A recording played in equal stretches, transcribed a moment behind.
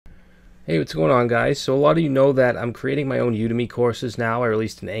Hey, what's going on, guys? So a lot of you know that I'm creating my own Udemy courses now. I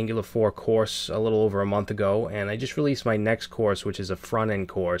released an Angular 4 course a little over a month ago, and I just released my next course, which is a front-end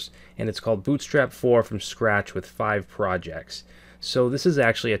course, and it's called Bootstrap 4 from scratch with 5 projects. So this is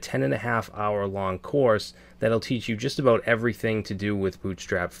actually a 10.5 hour long course that'll teach you just about everything to do with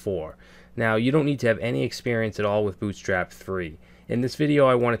Bootstrap 4. Now, you don't need to have any experience at all with Bootstrap 3. In this video,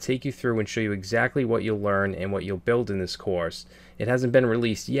 I want to take you through and show you exactly what you'll learn and what you'll build in this course. It hasn't been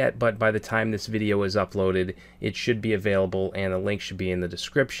released yet, but by the time this video is uploaded, it should be available and a link should be in the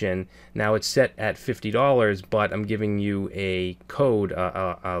description. Now it's set at $50, but I'm giving you a code,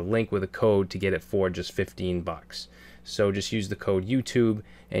 a link with a code to get it for just 15 bucks. So just use the code YouTube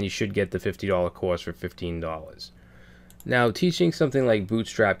and you should get the $50 course for $15. Now, teaching something like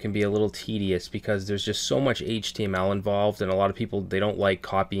Bootstrap can be a little tedious because there's just so much HTML involved, and a lot of people, they don't like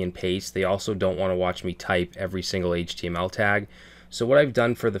copy and paste. They also don't want to watch me type every single HTML tag. So what I've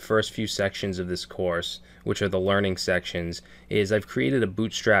done for the first few sections of this course, which are the learning sections, is I've created a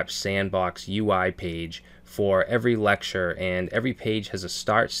Bootstrap sandbox UI page for every lecture, and every page has a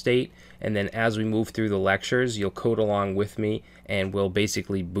start state, and then as we move through the lectures, you'll code along with me and we'll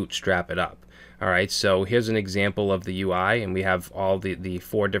basically bootstrap it up. Alright, so here's an example of the UI, and we have all the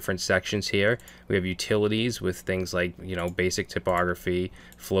 4 different sections here. We have utilities with things like, basic typography,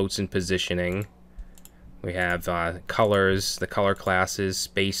 floats and positioning. We have colors, the color classes,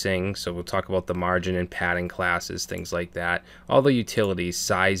 spacing, so we'll talk about the margin and padding classes, things like that. All the utilities,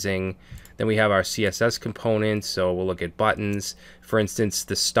 sizing. Then we have our CSS components, so we'll look at buttons. For instance,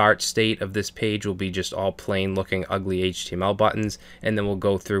 the start state of this page will be just all plain looking ugly HTML buttons, and then we'll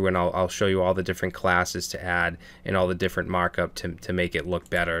go through and I'll show you all the different classes to add and all the different markup to make it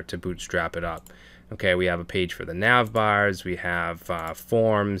look better, to bootstrap it up. Okay, we have a page for the nav bars, we have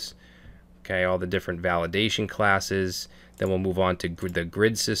forms, okay, all the different validation classes. Then we'll move on to the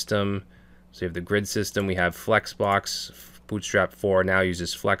grid system. So you have the grid system, we have Flexbox. Bootstrap 4 now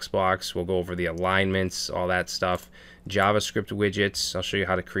uses Flexbox. We'll go over the alignments, all that stuff. JavaScript widgets. I'll show you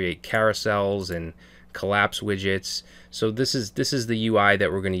how to create carousels and collapse widgets. So this is the UI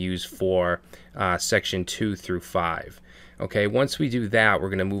that we're going to use for section 2 through 5. Okay, once we do that, we're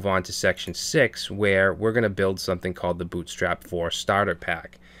going to move on to section 6, where we're going to build something called the Bootstrap 4 Starter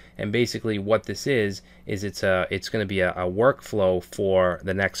Pack. And basically what this is it's going to be a workflow for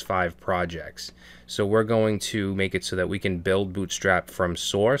the next 5 projects. So we're going to make it so that we can build Bootstrap from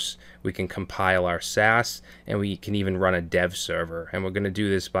source, we can compile our Sass, and we can even run a dev server. And we're going to do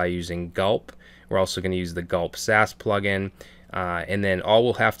this by using Gulp. We're also going to use the Gulp Sass plugin. And then all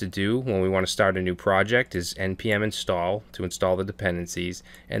we'll have to do when we want to start a new project is npm install to install the dependencies,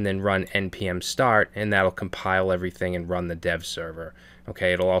 and then run npm start, and that'll compile everything and run the dev server.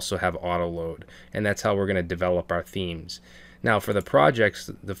 Okay, it'll also have auto load, and that's how we're going to develop our themes. Now for the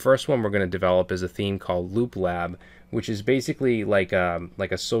projects, the first one we're going to develop is a theme called Loop Lab, which is basically like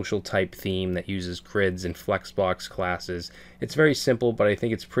a social type theme that uses grids and Flexbox classes. It's very simple, but I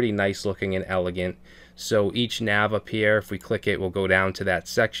think it's pretty nice looking and elegant. So each nav up here, if we click it, we'll go down to that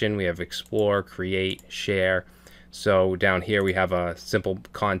section. We have Explore, Create, Share. So down here we have a simple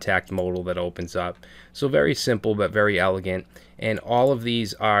contact modal that opens up. So very simple but very elegant, and all of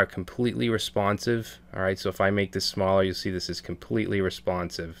these are completely responsive. Alright, so if I make this smaller, you'll see this is completely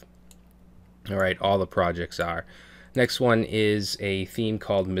responsive. Alright, all the projects are. Next one is a theme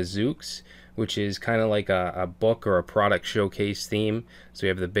called Mazooks, which is kind of like a book or a product showcase theme. So we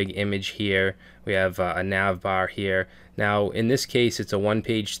have the big image here, we have a nav bar here. Now in this case it's a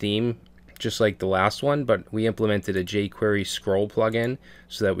one-page theme, just like the last one, but we implemented a jQuery scroll plugin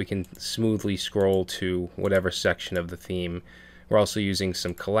so that we can smoothly scroll to whatever section of the theme. We're also using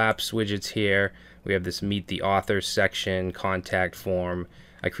some collapse widgets here. We have this meet the author section, contact form.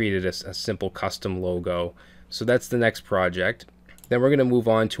 I created a simple custom logo. So that's the next project. Then we're going to move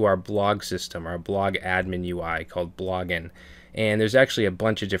on to our blog system, our blog admin UI called Bloggin. And there's actually a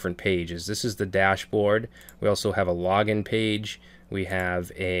bunch of different pages. This is the dashboard. We also have a login page. We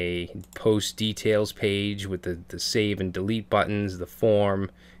have a post details page with the save and delete buttons, the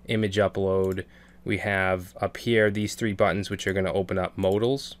form, image upload. We have up here these 3 buttons which are going to open up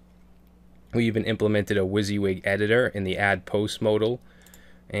modals. We even implemented a WYSIWYG editor in the add post modal.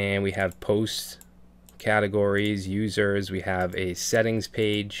 And we have posts, categories, users. We have a settings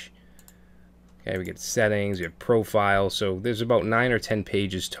page. Okay, we get settings, we have profile. So there's about 9 or 10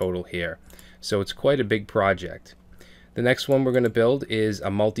 pages total here. So it's quite a big project. The next one we're going to build is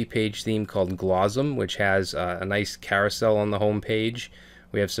a multi-page theme called Glossum, which has a nice carousel on the home page.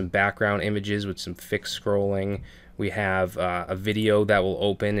 We have some background images with some fixed scrolling. We have a video that will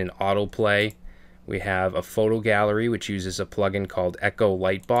open and autoplay. We have a photo gallery, which uses a plugin called Echo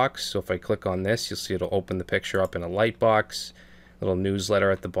Lightbox. So if I click on this, you'll see it'll open the picture up in a lightbox. Little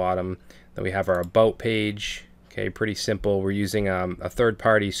newsletter at the bottom. Then we have our about page. Okay, pretty simple. We're using a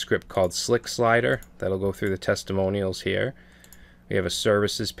third-party script called Slick Slider. That'll go through the testimonials here. We have a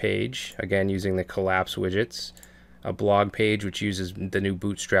services page, again using the collapse widgets. A blog page, which uses the new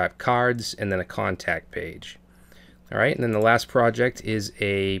Bootstrap cards, and then a contact page. All right, and then the last project is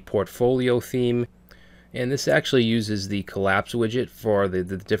a portfolio theme, and this actually uses the collapse widget for the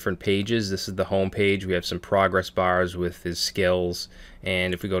different pages. This is the home page. We have some progress bars with his skills,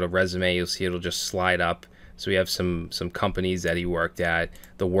 and if we go to resume, you'll see it'll just slide up. So we have some companies that he worked at.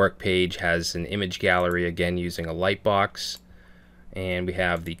 The work page has an image gallery, again using a lightbox. And we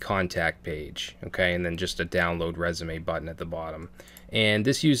have the contact page, okay, and then just a download resume button at the bottom. And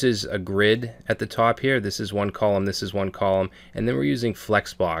this uses a grid at the top here. This is one column, this is one column, and then we're using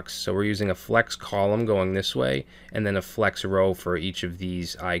flexbox. So we're using a flex column going this way, and then a flex row for each of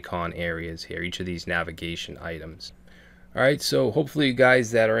these icon areas here, each of these navigation items. Alright, so hopefully you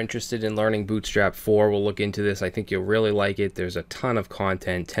guys that are interested in learning Bootstrap 4 will look into this. I think you'll really like it. There's a ton of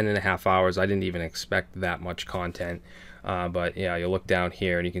content, 10.5 hours. I didn't even expect that much content. But yeah, you'll look down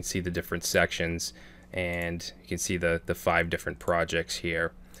here and you can see the different sections, and you can see the 5 different projects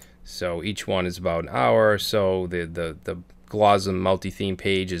here. So each one is about an hour. So the Glosm multi-theme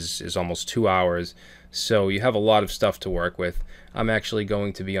page is almost 2 hours. So you have a lot of stuff to work with. I'm actually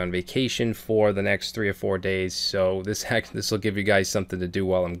going to be on vacation for the next 3 or 4 days, so this will give you guys something to do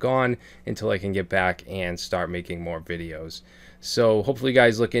while I'm gone until I can get back and start making more videos. So hopefully you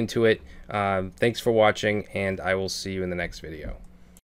guys look into it. Thanks for watching, and I will see you in the next video.